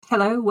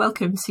Hello,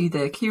 welcome to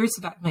the Curious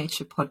About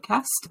Nature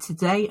podcast.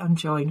 Today I'm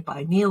joined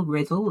by Neil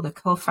Riddle, the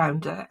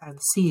co-founder and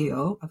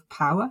CEO of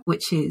Power,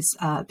 which is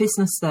a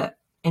business that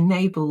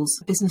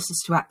enables businesses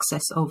to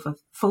access over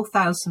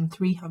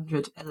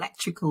 4,300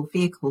 electrical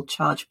vehicle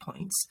charge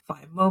points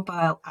via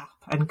mobile app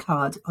and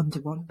card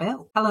under one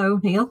bill. Hello,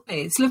 Neil.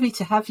 It's lovely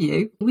to have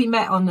you. We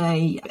met on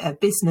a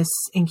business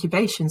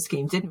incubation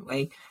scheme, didn't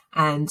we?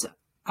 And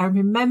I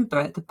remember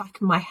at the back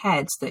of my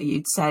head that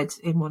you'd said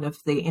in one of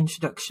the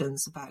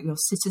introductions about your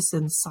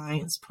citizen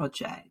science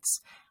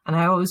projects. And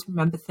I always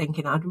remember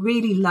thinking I'd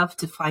really love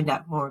to find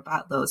out more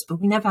about those,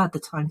 but we never had the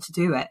time to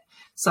do it.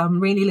 So I'm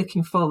really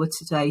looking forward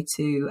today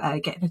to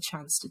getting a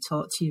chance to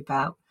talk to you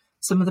about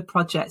some of the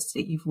projects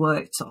that you've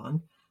worked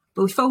on.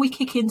 But before we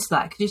kick into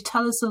that, could you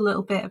tell us a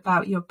little bit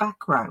about your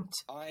background?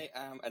 I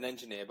am an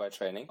engineer by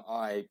training.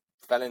 I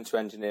fell into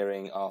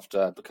engineering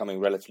after becoming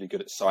relatively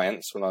good at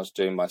science when I was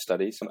doing my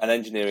studies. And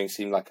engineering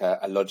seemed like a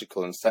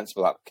logical and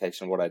sensible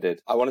application of what I did.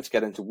 I wanted to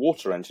get into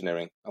water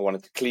engineering. I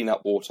wanted to clean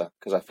up water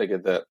because I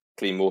figured that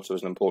clean water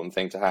was an important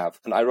thing to have.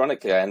 And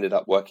ironically, I ended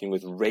up working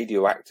with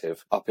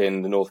radioactive up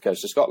in the north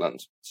coast of Scotland.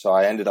 So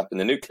I ended up in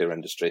the nuclear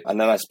industry. And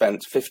then I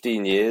spent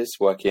 15 years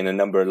working in a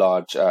number of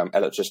large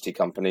electricity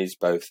companies,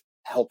 both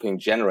helping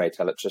generate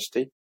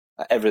electricity,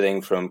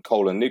 everything from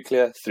coal and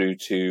nuclear through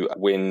to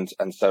wind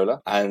and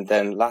solar, and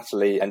then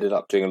latterly ended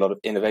up doing a lot of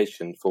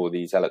innovation for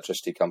these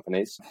electricity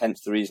companies.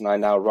 Hence the reason I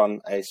now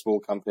run a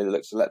small company that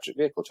looks at electric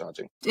vehicle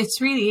charging.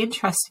 It's really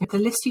interesting. The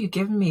list you've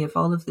given me of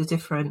all of the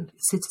different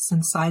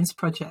citizen science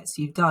projects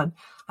you've done,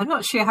 I'm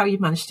not sure how you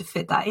managed to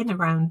fit that in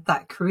around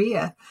that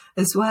career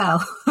as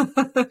well.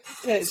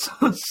 Yeah,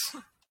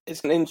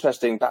 it's an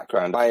interesting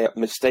background. I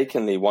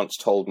mistakenly once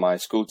told my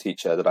school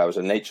teacher that I was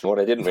a nature. What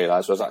I didn't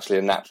realise was actually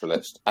a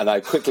naturalist. And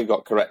I quickly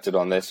got corrected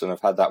on this and I've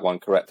had that one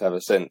correct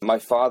ever since. My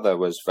father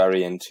was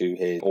very into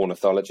his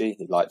ornithology.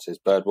 He liked his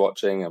bird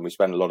watching and we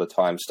spent a lot of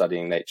time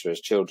studying nature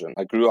as children.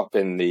 I grew up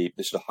in the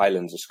sort of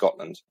highlands of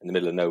Scotland in the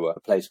middle of nowhere,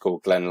 a place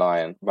called Glen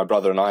Lyon. My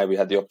brother and I, we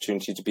had the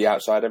opportunity to be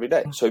outside every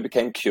day. So we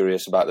became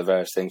curious about the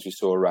various things we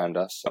saw around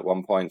us. At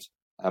one point,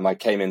 I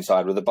came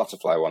inside with a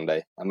butterfly one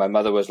day and my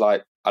mother was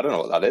like, I don't know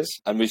what that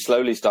is. And we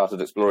slowly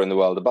started exploring the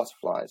world of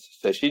butterflies.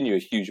 So she knew a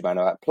huge amount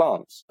about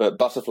plants. But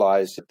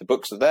butterflies, the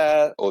books are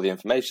there, all the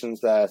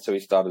information's there. So we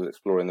started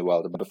exploring the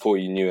world. And before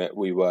you knew it,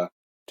 we were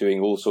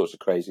doing all sorts of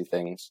crazy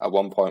things. At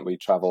one point, we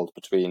travelled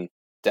between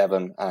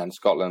Devon and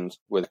Scotland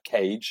with a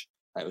cage.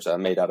 It was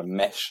made out of a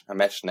mesh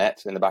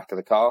net in the back of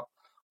the car,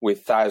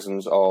 with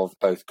thousands of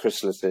both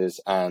chrysalises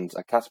and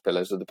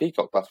caterpillars of the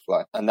peacock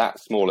butterfly. And that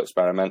small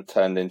experiment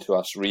turned into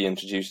us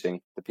reintroducing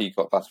the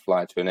peacock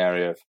butterfly to an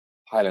area of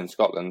Highland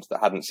Scotland that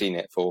hadn't seen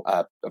it for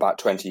about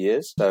 20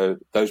 years. So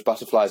those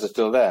butterflies are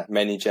still there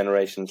many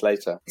generations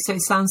later. So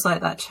it sounds like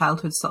that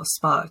childhood sort of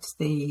sparked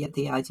the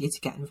idea to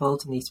get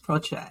involved in these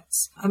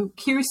projects. I'm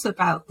curious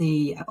about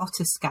the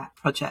OtterScat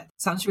project.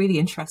 Sounds really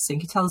interesting.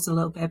 Can you tell us a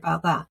little bit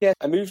about that? Yeah,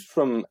 I moved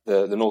from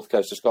the north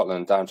coast of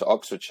Scotland down to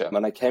Oxfordshire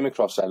and I came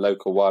across a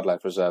local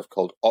wildlife reserve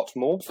called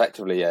Otmoor,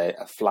 effectively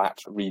a flat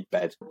reed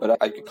bed.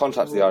 But I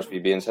contacted the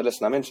RSPB and said,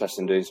 listen, I'm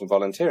interested in doing some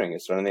volunteering.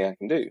 Is there anything I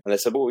can do? And they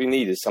said, what we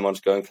need is someone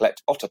to go and collect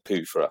otter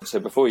poo for us. So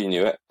before you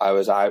knew it, I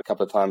was out a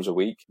couple of times a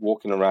week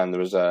walking around the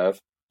reserve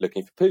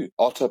looking for poo.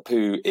 Otter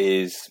poo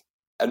is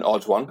an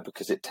odd one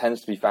because it tends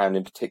to be found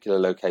in particular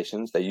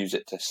locations. They use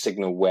it to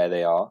signal where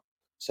they are.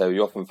 So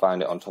you often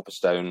find it on top of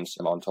stones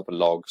and on top of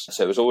logs.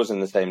 So it was always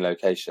in the same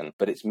location,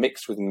 but it's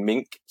mixed with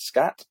mink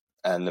scat.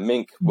 And the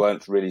mink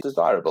weren't really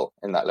desirable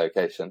in that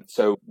location.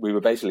 So we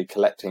were basically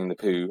collecting the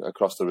poo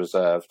across the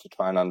reserve to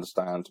try and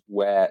understand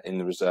where in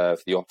the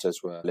reserve the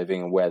otters were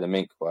living and where the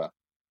mink were.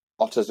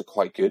 Otters are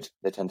quite good.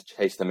 They tend to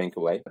chase the mink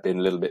away, being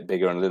a little bit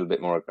bigger and a little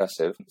bit more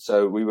aggressive.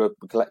 So we were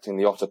collecting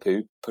the otter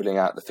poo, pulling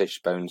out the fish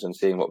bones and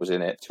seeing what was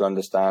in it to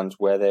understand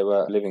where they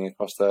were living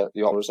across the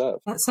otter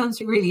reserve. That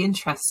sounds really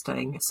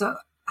interesting. So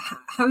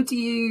how do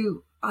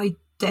you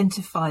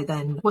identify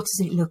then? What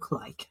does it look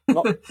like?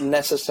 Not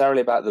necessarily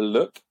about the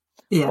look.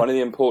 Yeah. One of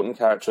the important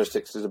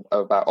characteristics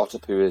about otter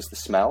poo is the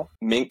smell.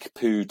 Mink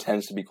poo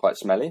tends to be quite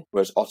smelly,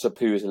 whereas otter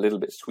poo is a little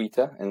bit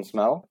sweeter in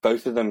smell.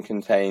 Both of them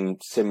contain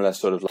similar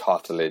sort of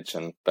cartilage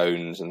and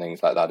bones and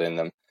things like that in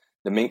them.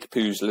 The mink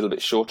poo's a little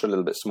bit shorter, a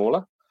little bit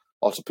smaller.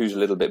 Otter poo's a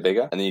little bit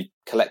bigger. And then you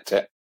collect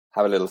it,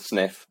 have a little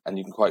sniff, and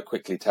you can quite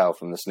quickly tell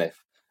from the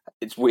sniff.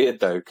 It's weird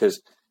though,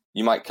 because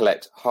you might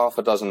collect half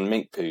a dozen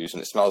mink poos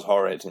and it smells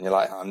horrid and you're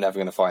like, I'm never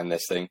going to find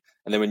this thing.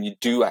 And then when you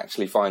do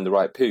actually find the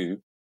right poo,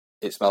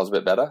 it smells a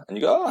bit better, and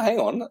you go, oh, hang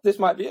on, this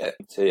might be it.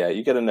 So yeah,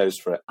 you get a nose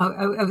for it.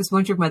 I was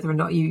wondering whether or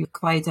not you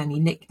acquired any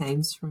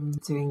nicknames from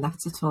doing that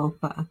at all,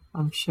 but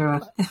I'm sure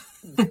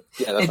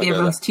maybe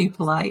everyone's too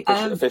polite.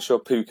 Official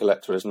poo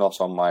collector is not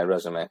on my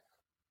resume.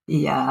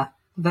 Yeah,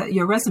 but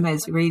your resume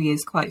really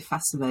is quite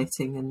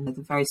fascinating, and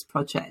the various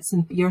projects.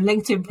 And your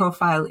LinkedIn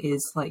profile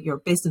is like your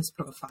business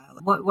profile.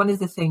 One of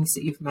the things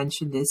that you've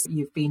mentioned is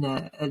you've been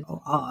a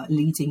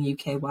leading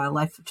UK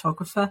wildlife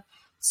photographer.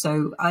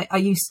 So are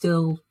you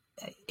still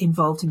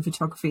involved in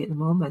photography at the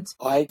moment?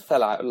 I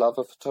fell out of love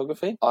of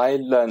photography. I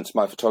learnt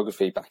my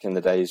photography back in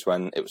the days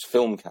when it was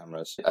film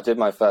cameras. I did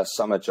my first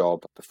summer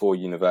job before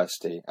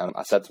university, and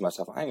I said to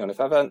myself, hang on, if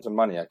I've earned some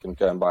money, I can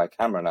go and buy a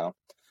camera now.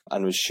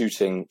 And was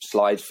shooting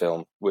slide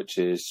film, which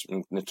is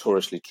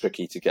notoriously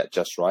tricky to get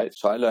just right.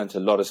 So I learned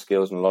a lot of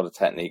skills and a lot of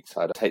techniques.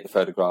 I'd take the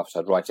photographs,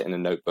 I'd write it in a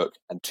notebook,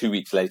 and 2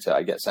 weeks later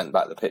I get sent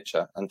back the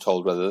picture and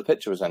told whether the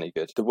picture was any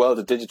good. The world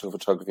of digital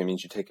photography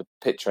means you take a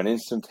picture and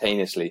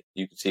instantaneously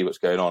you can see what's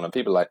going on. And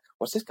people are like,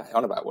 what's this guy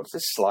on about? What's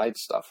this slide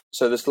stuff?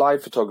 So the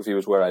slide photography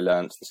was where I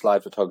learned. The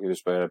slide photography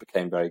was where I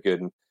became very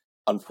good. And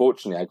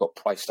unfortunately, I got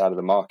priced out of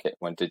the market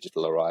when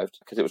digital arrived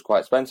because it was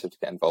quite expensive to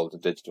get involved in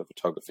digital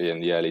photography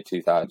in the early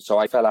 2000s. So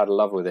I fell out of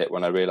love with it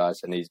when I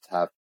realized I needed to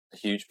have a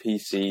huge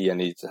PC. I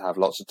needed to have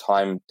lots of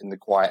time in the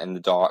quiet, in the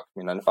dark.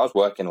 And if I was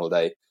working all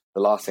day,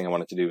 the last thing I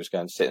wanted to do was go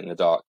and sit in the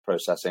dark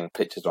processing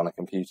pictures on a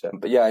computer.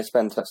 But yeah, I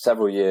spent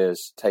several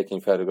years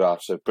taking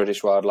photographs of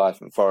British wildlife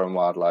and foreign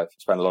wildlife. I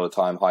spent a lot of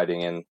time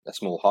hiding in a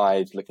small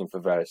hide, looking for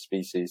various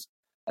species,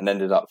 and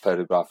ended up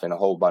photographing a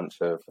whole bunch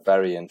of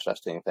very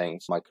interesting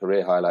things. My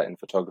career highlight in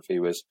photography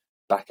was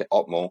back at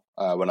Otmoor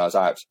when I was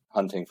out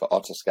hunting for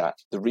otter scat.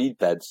 The reed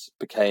beds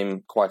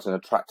became quite an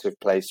attractive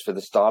place for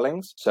the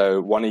starlings.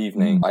 So one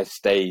evening I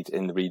stayed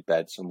in the reed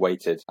beds and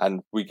waited,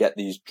 and we get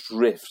these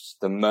drifts,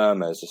 the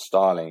murmurs of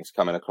starlings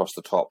coming across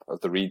the top of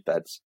the reed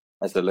beds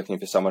as they're looking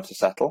for somewhere to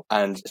settle.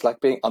 And it's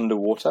like being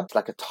underwater. It's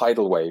like a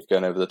tidal wave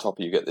going over the top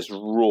of you. You get this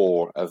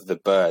roar of the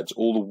birds,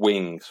 all the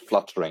wings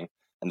fluttering.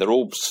 And they're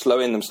all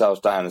slowing themselves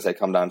down as they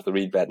come down to the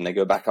reed bed, and they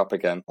go back up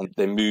again, and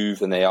they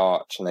move and they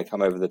arch and they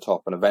come over the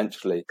top, and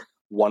eventually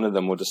one of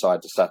them will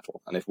decide to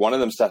settle. And if one of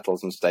them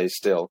settles and stays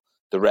still,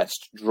 the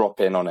rest drop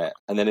in on it.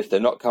 And then if they're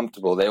not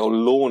comfortable, they all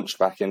launch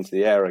back into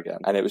the air again.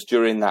 And it was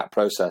during that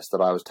process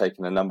that I was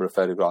taking a number of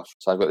photographs.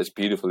 So I've got this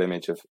beautiful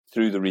image of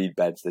through the reed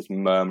beds, this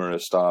murmur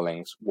of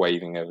starlings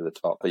waving over the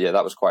top. But yeah,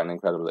 that was quite an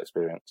incredible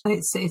experience.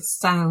 It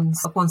sounds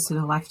a once in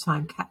a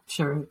lifetime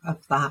capture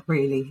of that,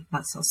 really.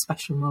 That's a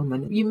special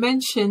moment. You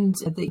mentioned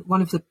that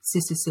one of the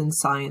citizen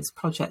science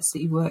projects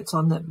that you worked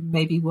on that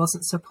maybe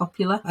wasn't so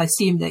popular. I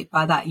assume that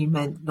by that you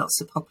meant not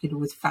so popular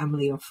with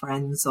family or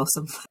friends or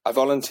something. I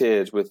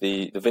volunteered with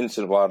the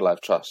Vincent Wildlife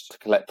Trust to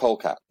collect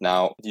polecat.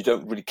 Now, you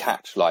don't really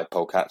catch live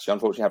polecats. You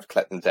unfortunately have to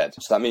collect them dead.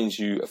 So that means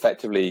you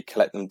effectively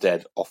collect them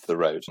dead off the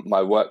road.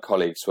 My work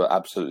colleagues were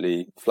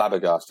absolutely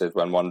flabbergasted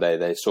when one day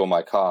they saw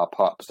my car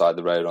parked beside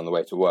the road on the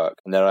way to work.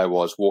 And there I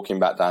was walking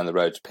back down the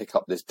road to pick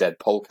up this dead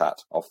polecat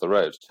off the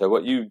road. So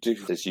what you do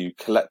is you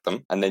collect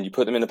them and then you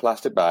put them in a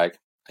plastic bag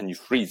and you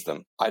freeze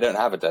them. I don't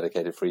have a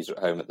dedicated freezer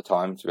at home at the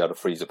time to be able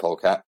to freeze a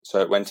polecat,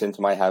 so it went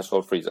into my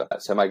household freezer.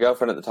 So my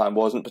girlfriend at the time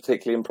wasn't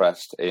particularly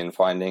impressed in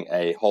finding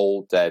a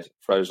whole dead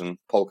frozen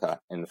polecat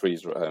in the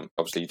freezer at home.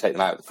 Obviously, you take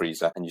them out of the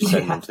freezer and you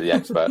send them to the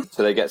expert.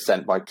 So they get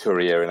sent by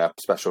courier in a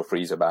special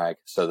freezer bag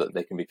so that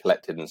they can be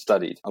collected and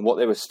studied. And what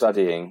they were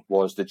studying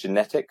was the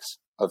genetics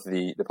of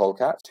the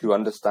polecat to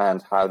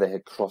understand how they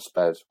had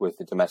crossbred with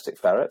the domestic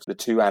ferret. The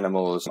two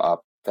animals are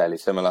fairly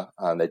similar,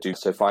 and they do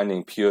so.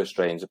 Finding pure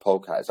strains of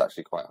polecat is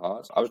actually quite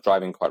hard. I was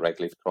driving quite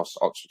regularly across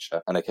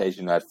Oxfordshire, and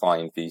occasionally I'd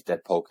find these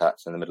dead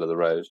polecats in the middle of the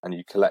road, and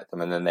you collect them,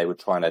 and then they would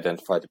try and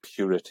identify the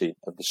purity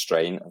of the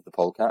strain of the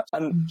polecat.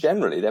 And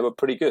generally, they were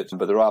pretty good.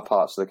 But there are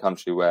parts of the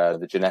country where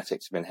the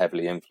genetics have been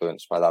heavily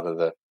influenced by that of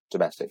the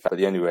domestic ferret. But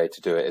the only way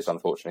to do it is,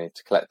 unfortunately,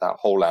 to collect that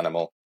whole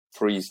animal,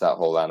 freeze that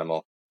whole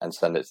animal, and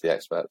send it to the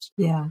experts.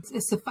 Yeah,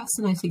 it's a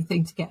fascinating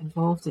thing to get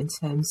involved in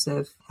terms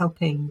of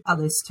helping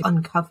others to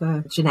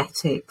uncover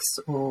genetics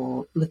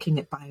or looking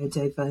at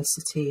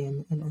biodiversity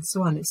and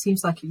so on. It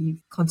seems like you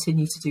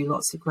continue to do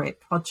lots of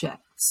great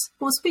projects.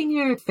 What's been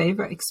your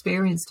favourite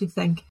experience, do you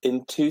think?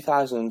 In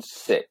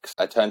 2006,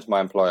 I turned to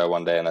my employer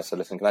one day and I said,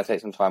 listen, can I take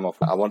some time off?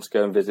 I want to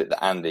go and visit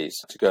the Andes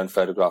to go and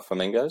photograph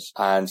flamingos.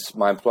 And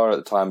my employer at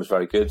the time was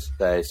very good.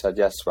 They said,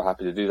 yes, we're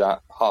happy to do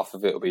that. Half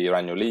of it will be your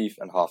annual leave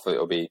and half of it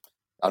will be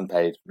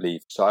unpaid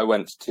leave. So I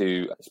went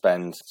to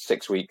spend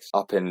 6 weeks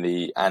up in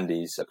the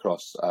Andes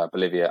across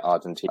Bolivia,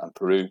 Argentina and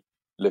Peru,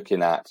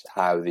 looking at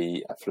how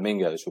the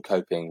flamingos were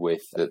coping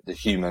with the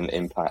human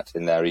impact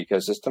in their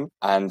ecosystem.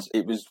 And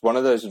it was one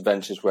of those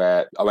adventures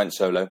where I went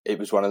solo. It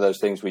was one of those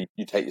things where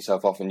you take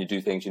yourself off and you do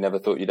things you never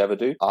thought you'd ever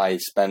do. I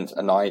spent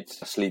a night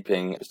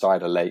sleeping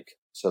beside a lake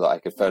so that I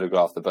could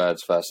photograph the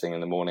birds first thing in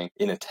the morning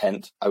in a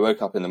tent. I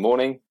woke up in the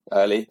morning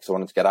early because I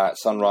wanted to get out at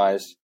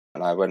sunrise.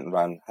 And I went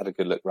around, had a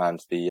good look around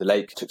the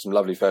lake, took some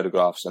lovely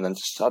photographs, and then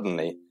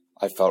suddenly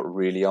I felt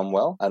really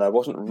unwell. And I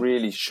wasn't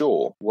really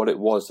sure what it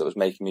was that was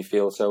making me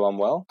feel so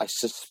unwell. I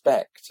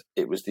suspect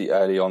it was the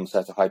early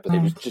onset of hypothermia.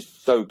 It was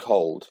just so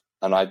cold.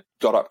 And I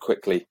got up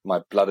quickly.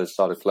 My blood had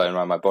started flowing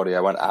around my body.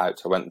 I went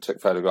out. I went and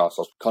took photographs.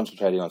 I was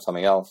concentrating on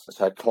something else.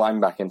 So I climbed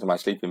back into my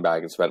sleeping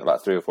bag and spent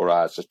about 3 or 4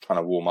 hours just trying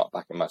to warm up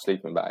back in my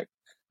sleeping bag.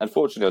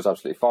 Unfortunately, I was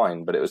absolutely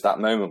fine. But it was that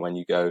moment when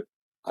you go,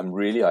 I'm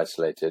really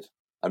isolated.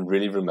 I'm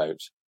really remote.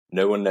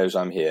 No one knows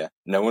I'm here.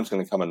 No one's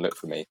going to come and look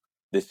for me.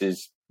 this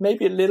is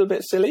maybe a little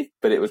bit silly,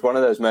 but it was one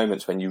of those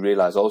moments when you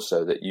realize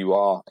also that you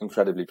are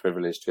incredibly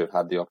privileged to have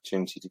had the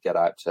opportunity to get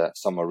out to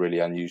somewhere really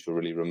unusual,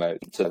 really remote.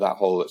 So that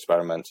whole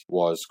experiment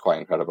was quite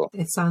incredible.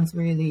 It sounds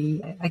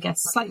really, I guess,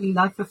 slightly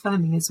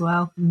life-affirming as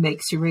well. It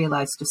makes you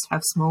realize just how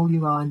small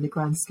you are in the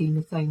grand scheme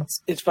of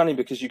things. It's funny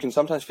because you can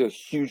sometimes feel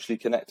hugely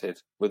connected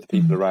with the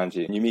people around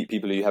you. And you meet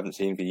people who you haven't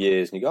seen for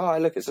years and you go, oh,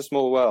 look, it's a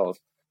small world.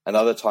 And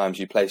other times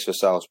you place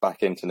yourselves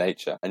back into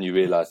nature and you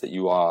realize that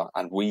you are,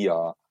 and we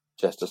are,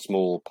 just a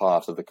small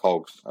part of the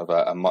cogs of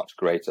a much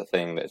greater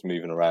thing that is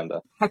moving around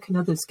us. How can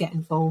others get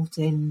involved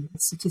in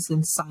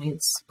citizen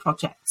science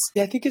projects?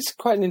 Yeah, I think it's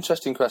quite an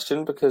interesting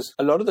question because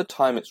a lot of the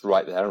time it's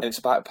right there and it's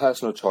about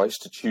personal choice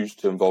to choose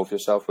to involve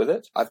yourself with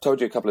it. I've told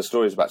you a couple of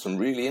stories about some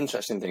really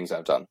interesting things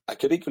I've done. I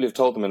could equally have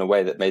told them in a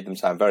way that made them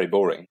sound very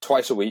boring.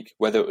 Twice a week,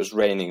 whether it was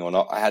raining or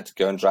not, I had to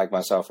go and drag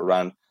myself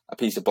around a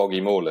piece of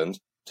boggy moorland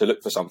to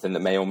look for something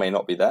that may or may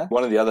not be there.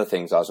 One of the other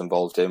things I was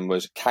involved in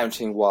was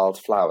counting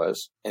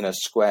wildflowers in a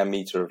square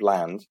metre of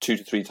land 2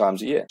 to 3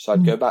 times a year. So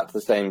I'd go back to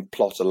the same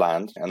plot of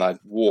land and I'd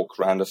walk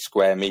around a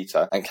square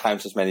metre and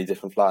count as many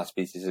different flower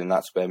species in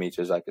that square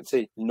metre as I could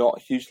see.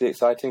 Not hugely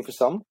exciting for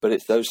some, but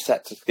it's those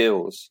sets of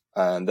skills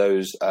and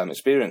those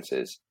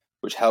experiences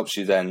which helps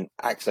you then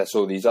access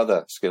all these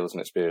other skills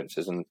and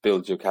experiences and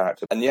build your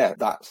character. And yeah,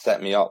 that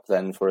set me up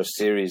then for a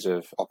series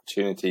of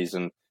opportunities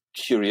and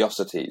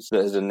curiosities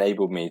that has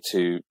enabled me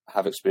to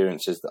have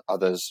experiences that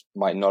others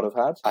might not have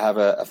had. I have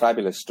a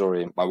fabulous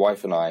story. My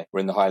wife and I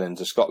were in the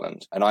Highlands of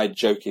Scotland, and I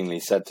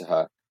jokingly said to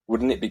her,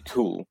 wouldn't it be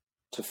cool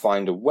to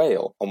find a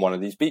whale on one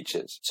of these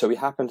beaches? So we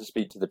happened to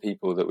speak to the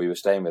people that we were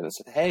staying with and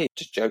said, hey,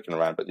 just joking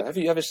around, but have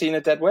you ever seen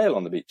a dead whale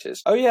on the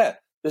beaches? Oh yeah,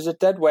 there's a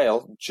dead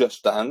whale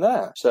just down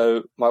there.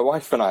 So my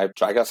wife and I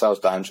drag ourselves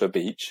down to a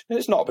beach.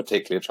 It's not a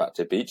particularly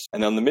attractive beach.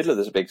 And in the middle of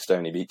this big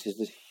stony beach is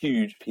this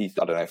huge piece,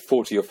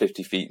 40 or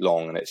 50 feet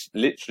long. And it's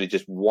literally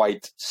just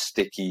white,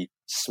 sticky,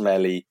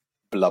 smelly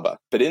blubber.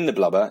 But in the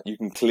blubber, you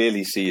can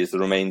clearly see is the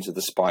remains of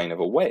the spine of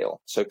a whale.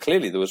 So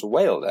clearly there was a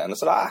whale there. And I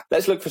said,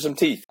 let's look for some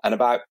teeth. And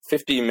about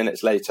 15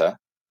 minutes later,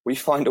 we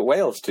find a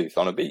whale's tooth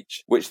on a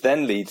beach, which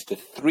then leads to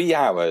 3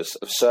 hours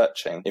of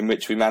searching in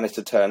which we managed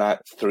to turn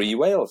out 3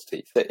 whale's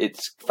teeth.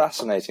 It's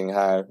fascinating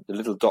how the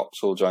little dots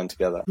all join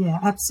together. Yeah,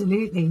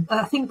 absolutely.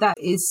 I think that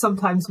is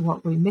sometimes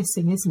what we're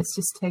missing, isn't it? It's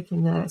just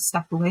taking a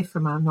step away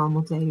from our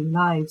normal daily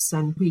lives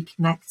and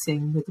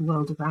reconnecting with the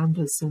world around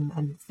us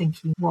and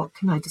thinking, what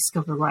can I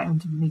discover right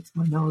underneath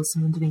my nose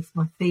and underneath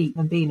my feet,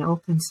 and being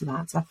open to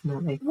that,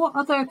 definitely. What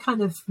other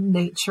kind of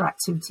nature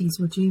activities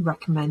would you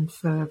recommend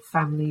for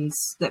families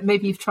that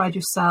maybe you've tried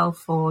yourself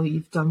or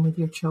you've done with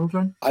your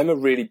children? I'm a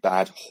really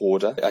bad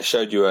hoarder. I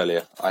showed you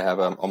earlier, I have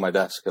on my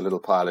desk a little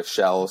pile of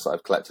shells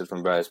I've collected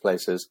from various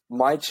places.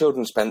 My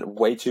children spend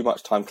way too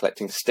much time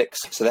collecting sticks.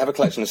 So they have a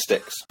collection of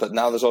sticks, but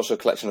now there's also a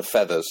collection of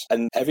feathers.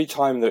 And every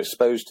time they're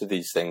exposed to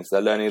these things,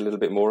 they're learning a little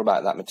bit more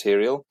about that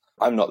material.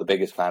 I'm not the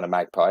biggest fan of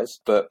magpies,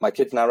 but my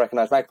kids now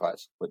recognise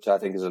magpies, which I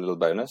think is a little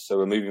bonus. So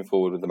we're moving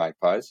forward with the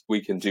magpies.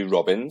 We can do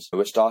robins.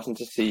 We're starting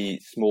to see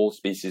small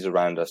species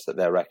around us that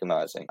they're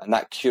recognising. And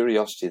that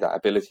curiosity, that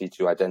ability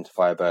to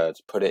identify a bird,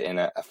 put it in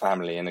a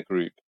family, in a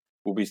group,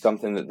 will be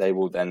something that they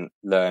will then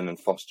learn and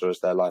foster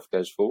as their life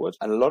goes forward.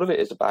 And a lot of it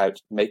is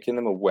about making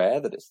them aware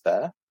that it's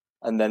there.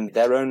 And then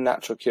their own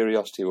natural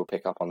curiosity will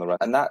pick up on the rest.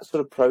 And that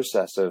sort of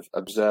process of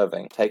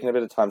observing, taking a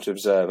bit of time to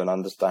observe and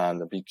understand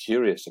and be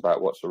curious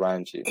about what's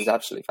around you is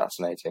absolutely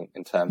fascinating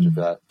in terms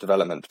of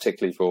development,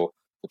 particularly for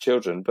the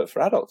children, but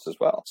for adults as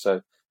well.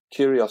 So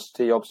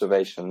curiosity,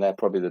 observation, they're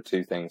probably the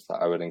 2 things that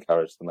I would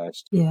encourage the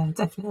most. Yeah,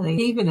 definitely.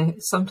 Even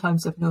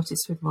sometimes I've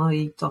noticed with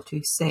my daughter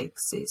who's 6,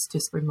 it's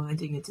just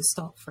reminding her to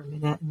stop for a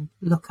minute and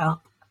look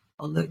up,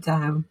 or look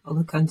down, or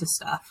look under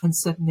stuff, and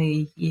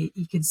suddenly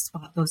you can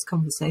spark those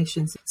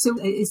conversations. So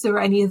is there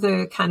any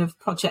other kind of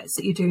projects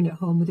that you're doing at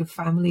home with your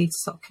family to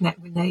sort of connect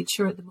with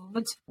nature at the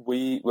moment?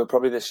 We're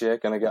probably this year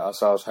going to get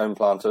ourselves home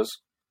planters.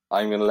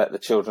 I'm going to let the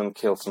children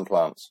kill some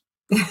plants.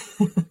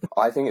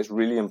 I think it's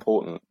really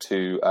important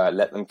to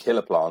let them kill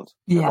a plant.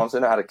 Yeah. Once they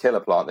know how to kill a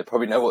plant, they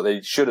probably know what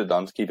they should have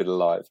done to keep it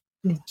alive.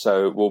 Yeah.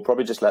 So we'll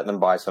probably just let them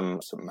buy some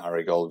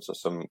marigolds or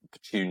some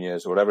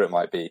petunias or whatever it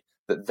might be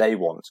that they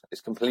want. It's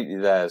completely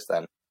theirs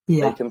then.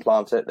 Yeah. They can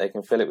plant it, they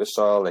can fill it with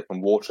soil, they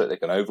can water it, they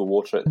can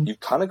overwater it.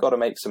 You've kind of got to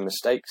make some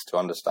mistakes to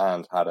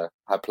understand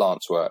how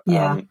plants work.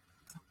 Yeah.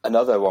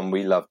 Another one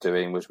we loved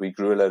doing was we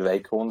grew a load of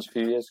acorns a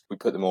few years. We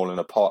put them all in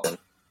a pot and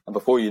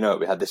before you know it,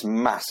 we had this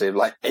massive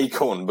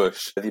acorn bush.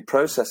 The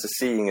process of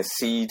seeing a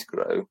seed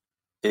grow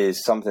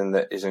is something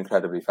that is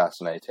incredibly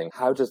fascinating.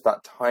 How does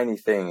that tiny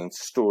thing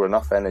store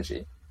enough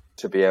energy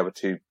to be able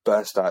to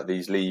burst out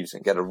these leaves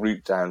and get a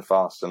root down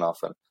fast enough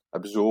and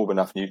absorb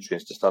enough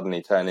nutrients to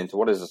suddenly turn into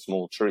what is a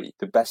small tree?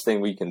 The best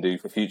thing we can do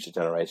for future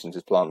generations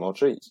is plant more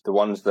trees. The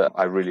ones that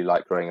I really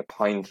like growing are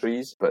pine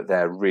trees, but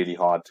they're really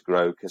hard to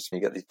grow because you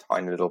get these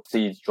tiny little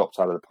seeds dropped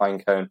out of the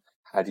pine cone.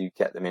 How do you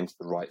get them into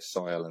the right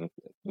soil and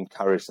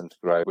encourage them to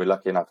grow? We're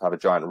lucky enough to have a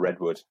giant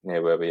redwood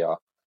near where we are.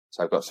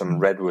 So I've got some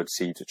redwood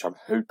seeds, which I'm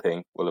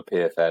hoping will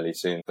appear fairly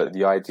soon. But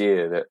the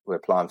idea that we're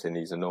planting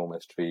these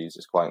enormous trees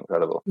is quite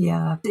incredible.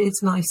 Yeah,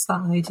 it's nice,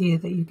 that idea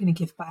that you're going to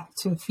give back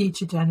to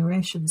future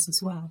generations as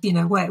well. You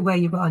know, where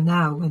you are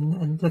now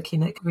and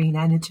looking at green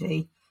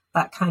energy,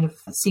 that kind of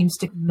seems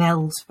to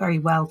meld very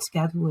well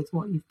together with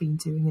what you've been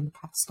doing in the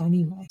past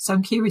anyway. So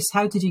I'm curious,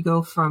 how did you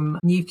go from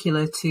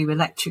nuclear to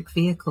electric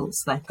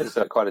vehicles then? It's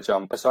quite a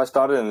jump. So I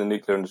started in the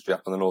nuclear industry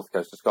up on the north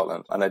coast of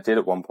Scotland, and I did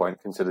at one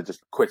point consider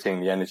just quitting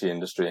the energy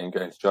industry and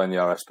going to join the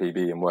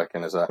RSPB and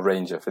working as a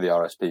ranger for the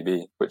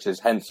RSPB, which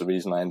is hence the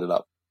reason I ended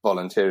up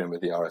volunteering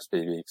with the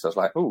RSPB, because I was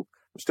like, oh,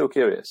 I'm still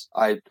curious.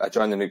 I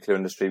joined the nuclear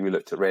industry. We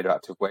looked at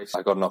radioactive waste.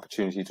 I got an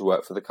opportunity to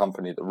work for the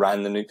company that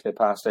ran the nuclear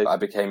power station. I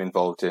became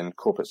involved in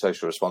corporate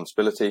social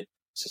responsibility,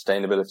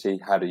 sustainability.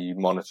 How do you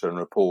monitor and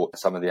report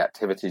some of the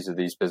activities of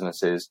these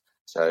businesses?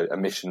 So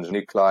emissions of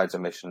nuclides,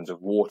 emissions of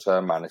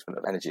water, management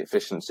of energy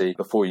efficiency.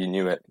 Before you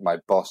knew it, my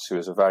boss, who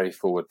was a very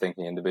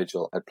forward-thinking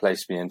individual, had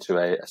placed me into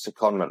a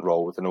secondment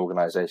role with an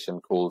organisation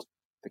called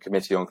the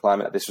Committee on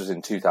Climate. This was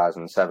in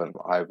 2007.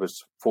 I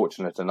was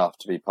fortunate enough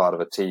to be part of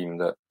a team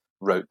that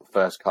wrote the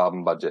first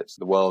carbon budgets,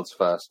 the world's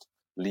first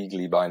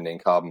legally binding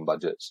carbon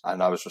budgets.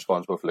 And I was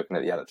responsible for looking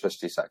at the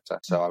electricity sector.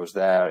 So I was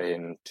there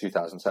in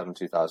 2007,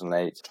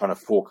 2008, trying to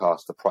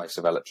forecast the price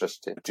of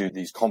electricity, do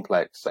these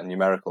complex and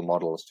numerical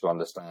models to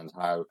understand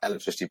how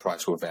electricity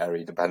price will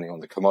vary depending on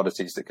the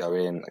commodities that go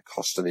in, the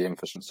cost of the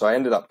infrastructure. So I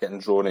ended up getting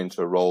drawn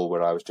into a role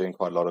where I was doing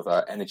quite a lot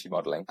of energy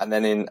modeling. And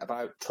then in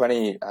about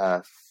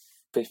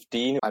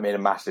 2015, I made a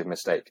massive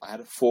mistake. I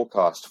had a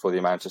forecast for the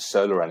amount of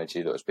solar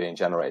energy that was being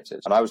generated.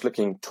 And I was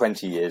looking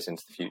 20 years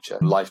into the future,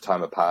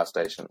 lifetime of power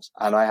stations.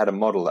 And I had a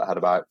model that had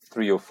about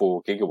 3 or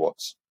 4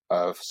 gigawatts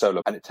of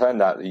solar. And it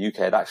turned out the UK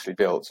had actually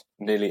built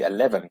nearly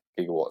 11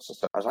 gigawatts of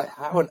solar. I was like,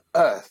 how on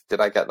earth did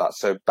I get that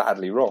so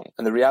badly wrong?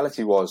 And the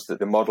reality was that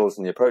the models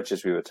and the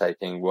approaches we were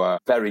taking were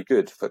very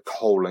good for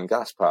coal and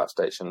gas power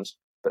stations,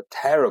 but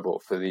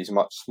terrible for these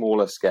much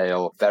smaller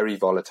scale, very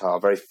volatile,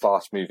 very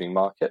fast moving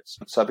markets.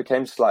 So I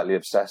became slightly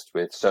obsessed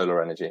with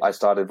solar energy. I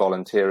started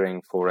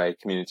volunteering for a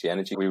community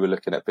energy. We were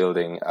looking at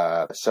building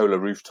solar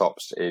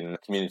rooftops in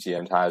community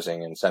owned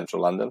housing in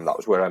central London. That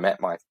was where I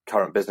met my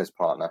current business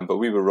partner. But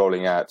we were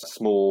rolling out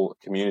small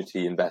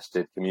community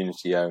invested,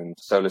 community owned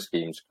solar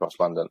schemes across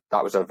London.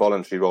 That was a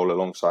voluntary role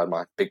alongside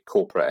my big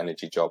corporate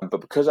energy job.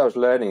 But because I was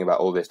learning about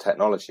all this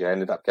technology, I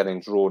ended up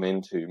getting drawn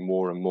into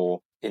more and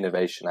more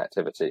innovation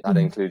activity. That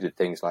included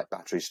things like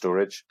battery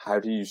storage. How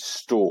do you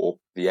store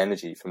the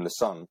energy from the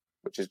sun,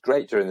 which is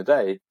great during the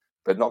day,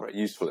 but not very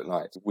useful at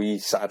night? We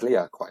sadly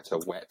are quite a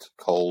wet,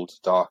 cold,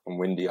 dark and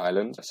windy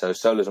island. So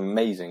solar's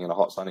amazing in a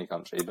hot, sunny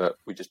country, but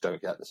we just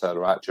don't get the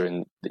solar out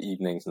during the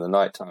evenings and the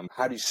nighttime.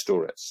 How do you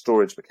store it?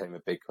 Storage became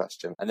a big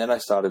question. And then I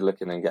started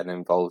looking and getting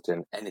involved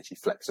in energy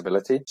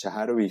flexibility. So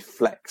how do we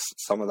flex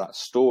some of that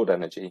stored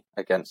energy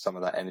against some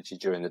of that energy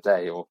during the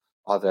day, or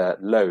other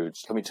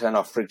loads? Can we turn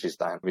our fridges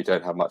down? We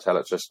don't have much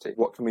electricity.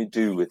 What can we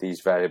do with these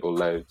variable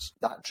loads?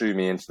 That drew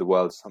me into the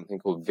world of something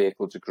called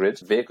vehicle to grid.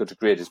 Vehicle to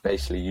grid is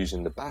basically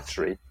using the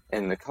battery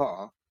in the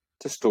car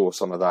to store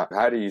some of that.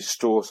 How do you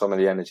store some of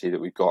the energy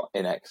that we've got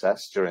in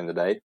excess during the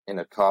day in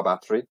a car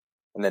battery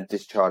and then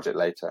discharge it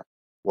later?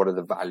 What are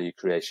the value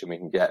creation we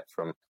can get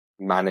from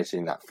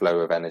managing that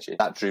flow of energy?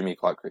 That drew me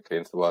quite quickly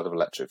into the world of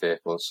electric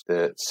vehicles,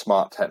 the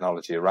smart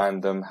technology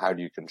around them. How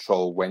do you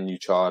control when you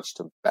charge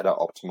to better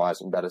optimize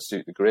and better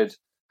suit the grid?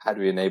 How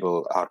do we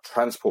enable our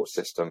transport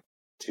system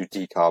to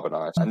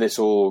decarbonise? And this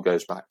all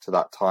goes back to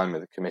that time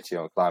with the Committee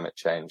on Climate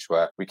Change,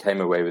 where we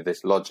came away with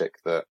this logic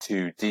that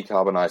to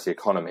decarbonise the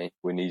economy,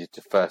 we needed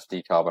to first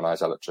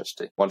decarbonise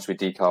electricity. Once we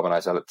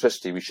decarbonise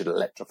electricity, we should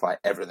electrify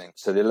everything.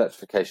 So the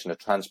electrification of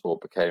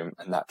transport became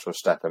a natural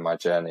step in my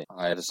journey.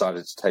 I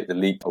decided to take the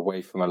leap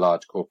away from a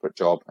large corporate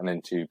job and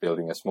into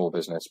building a small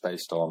business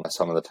based on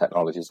some of the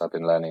technologies I've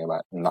been learning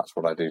about. And that's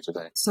what I do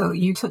today. So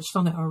you touched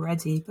on it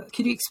already, but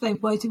could you explain,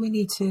 why do we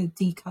need to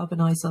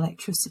decarbonise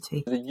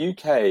electricity? The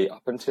UK,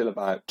 up until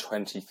about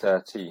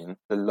 2013,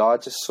 the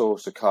largest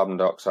source of carbon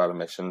dioxide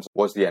emissions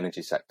was the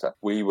energy sector.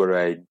 We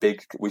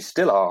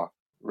still are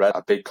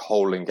a big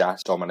coal and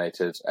gas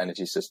dominated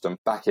energy system.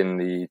 Back in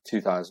the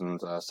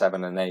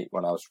 2007 and 8,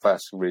 when I was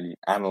first really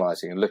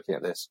analysing and looking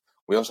at this,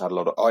 we also had a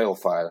lot of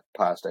oil-fired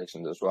power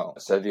stations as well.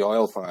 So the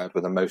oil-fired were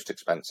the most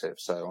expensive.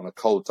 So on a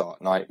cold,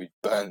 dark night, we'd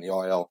burn the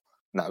oil,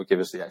 and that would give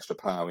us the extra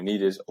power we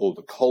needed. All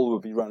the coal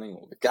would be running,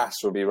 all the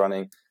gas would be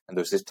running, and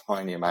there was this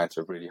tiny amount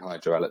of really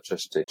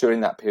hydroelectricity.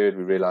 During that period,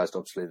 we realised,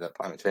 obviously, that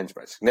climate change is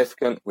very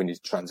significant. We need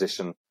to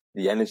transition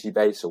the energy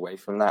base away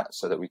from that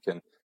so that we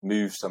can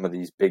move some of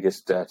these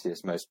biggest,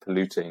 dirtiest, most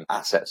polluting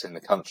assets in the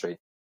country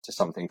to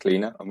something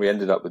cleaner. And we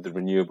ended up with the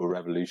renewable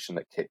revolution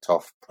that kicked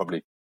off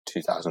probably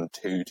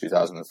 2002,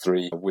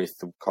 2003, with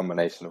the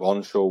combination of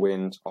onshore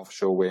wind,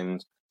 offshore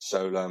wind,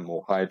 solar,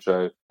 more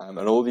hydro, and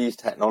all these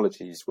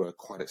technologies were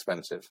quite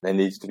expensive. They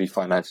needed to be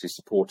financially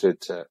supported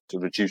to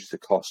reduce the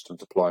cost of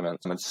deployment.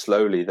 And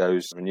slowly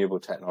those renewable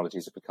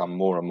technologies have become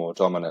more and more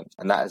dominant.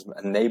 And that has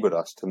enabled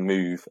us to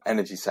move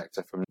energy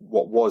sector from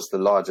what was the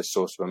largest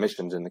source of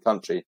emissions in the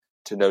country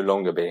to no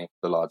longer being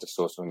the largest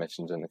source of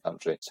emissions in the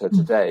country. So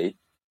today,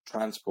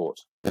 transport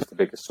is the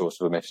biggest source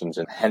of emissions,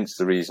 and hence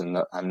the reason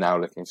that I'm now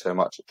looking so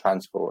much at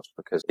transport,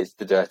 because it's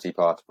the dirty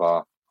part of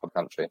our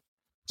country.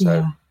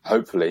 So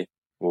hopefully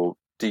we'll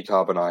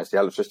decarbonise the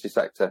electricity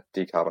sector,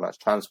 decarbonise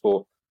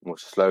transport, and we'll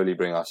slowly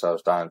bring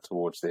ourselves down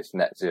towards this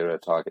net zero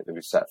target that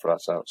we've set for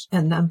ourselves.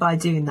 And by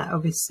doing that,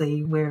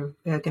 obviously, we're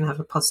going to have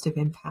a positive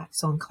impact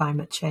on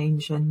climate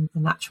change and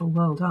the natural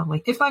world, aren't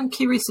we? If I'm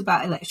curious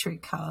about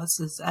electric cars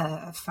as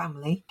a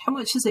family, how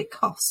much does it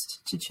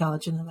cost to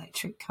charge an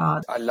electric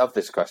car? I love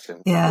this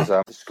question. Yeah.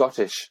 Because the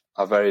Scottish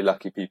are very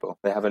lucky people.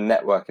 They have a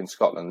network in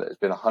Scotland that has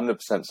been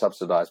 100%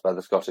 subsidised by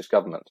the Scottish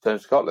government. So in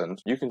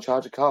Scotland, you can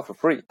charge a car for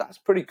free. That's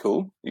pretty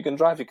cool. You can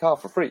drive your car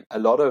for free. A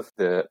lot of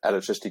the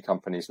electricity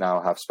companies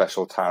now have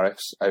special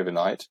tariffs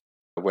overnight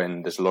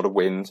when there's a lot of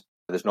wind,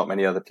 there's not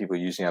many other people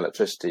using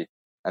electricity,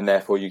 and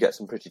therefore you get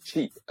some pretty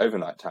cheap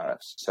overnight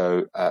tariffs.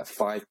 So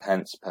 5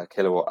 pence per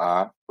kilowatt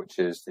hour, which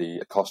is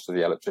the cost of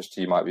the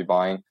electricity you might be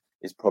buying,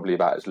 is probably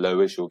about as low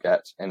as you'll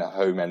get in a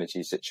home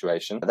energy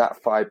situation. At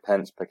that 5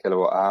 pence per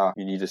kilowatt hour,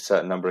 you need a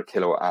certain number of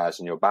kilowatt hours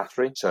in your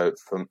battery. So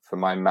for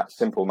my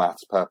simple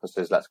maths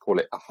purposes, let's call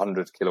it a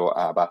 100 kilowatt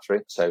hour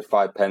battery. So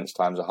 5 pence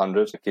times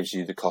 100 gives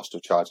you the cost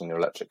of charging your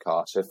electric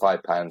car. So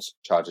 £5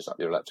 charges up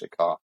your electric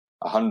car.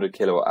 100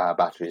 kilowatt hour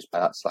batteries,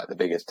 that's like the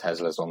biggest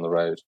Teslas on the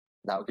road.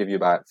 That will give you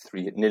about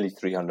nearly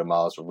 300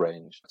 miles of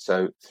range.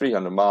 So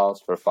 300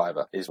 miles for a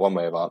fiver is one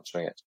way of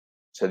answering it.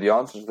 So the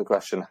answer to the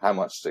question, how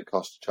much does it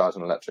cost to charge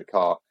an electric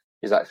car,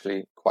 is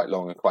actually quite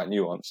long and quite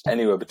nuanced.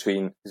 Anywhere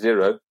between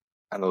zero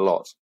and a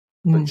lot,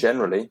 but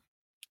generally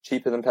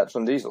cheaper than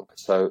petrol and diesel.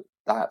 So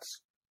that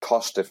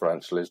cost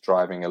differential is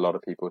driving a lot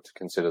of people to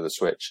consider the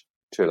switch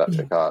to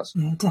electric cars.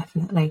 Yeah,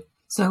 definitely.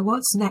 So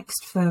what's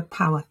next for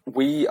Power?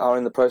 We are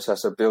in the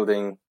process of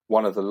building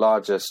one of the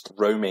largest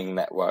roaming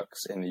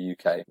networks in the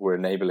UK. We're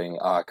enabling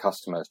our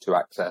customers to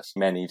access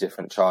many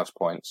different charge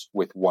points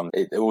with one.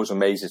 It always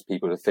amazes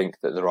people to think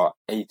that there are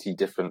 80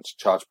 different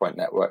charge point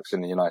networks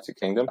in the United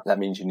Kingdom. That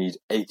means you need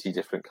 80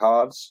 different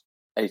cards,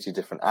 80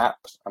 different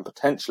apps, and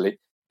potentially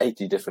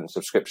 80 different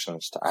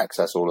subscriptions to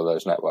access all of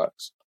those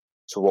networks.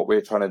 So what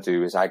we're trying to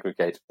do is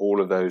aggregate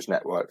all of those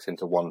networks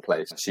into one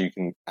place so you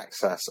can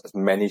access as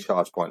many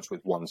charge points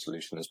with one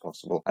solution as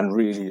possible. And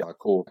really our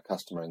core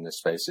customer in this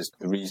space is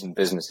the reason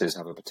businesses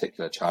have a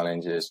particular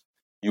challenge is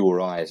you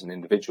or I as an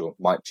individual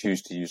might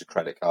choose to use a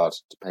credit card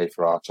to pay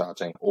for our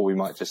charging, or we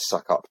might just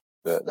suck up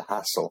the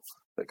hassle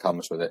that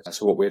comes with it. And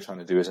so what we're trying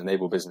to do is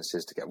enable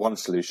businesses to get one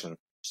solution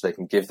so they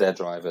can give their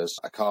drivers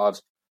a card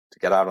to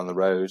get out on the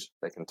road.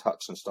 They can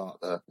touch and start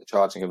the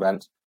charging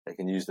event. They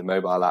can use the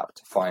mobile app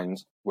to find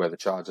where the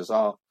chargers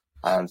are,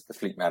 and the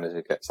fleet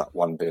manager gets that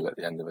one bill at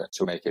the end of it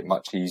to make it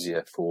much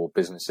easier for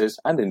businesses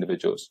and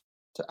individuals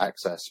to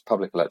access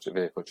public electric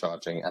vehicle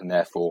charging and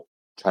therefore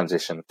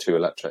transition to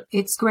electric.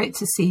 It's great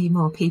to see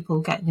more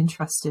people getting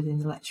interested in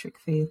electric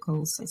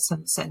vehicles. It's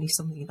certainly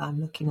something that I'm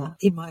looking at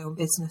in my own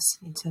business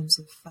in terms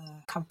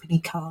of company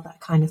car, that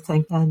kind of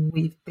thing. And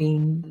we've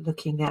been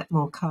looking at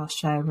more car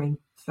sharing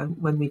for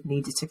when we've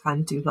needed to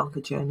kind of do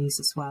longer journeys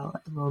as well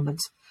at the moment,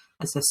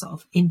 as a sort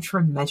of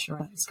interim measure.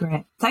 That's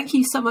great. Thank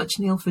you so much,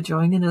 Neil, for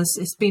joining us.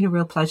 It's been a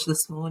real pleasure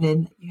this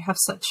morning. You have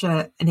such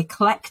an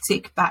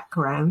eclectic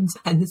background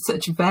and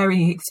such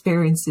varying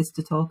experiences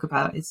to talk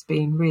about. It's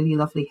been really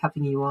lovely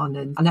having you on,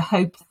 and I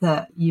hope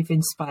that you've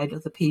inspired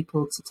other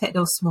people to take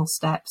those small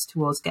steps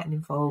towards getting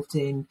involved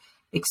in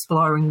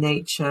exploring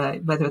nature,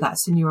 whether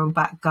that's in your own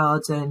back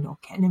garden or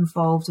getting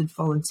involved in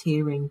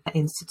volunteering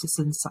in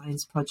citizen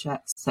science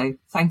projects. So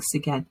thanks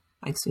again.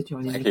 Thanks for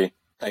joining me.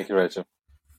 Thank you, Rachel.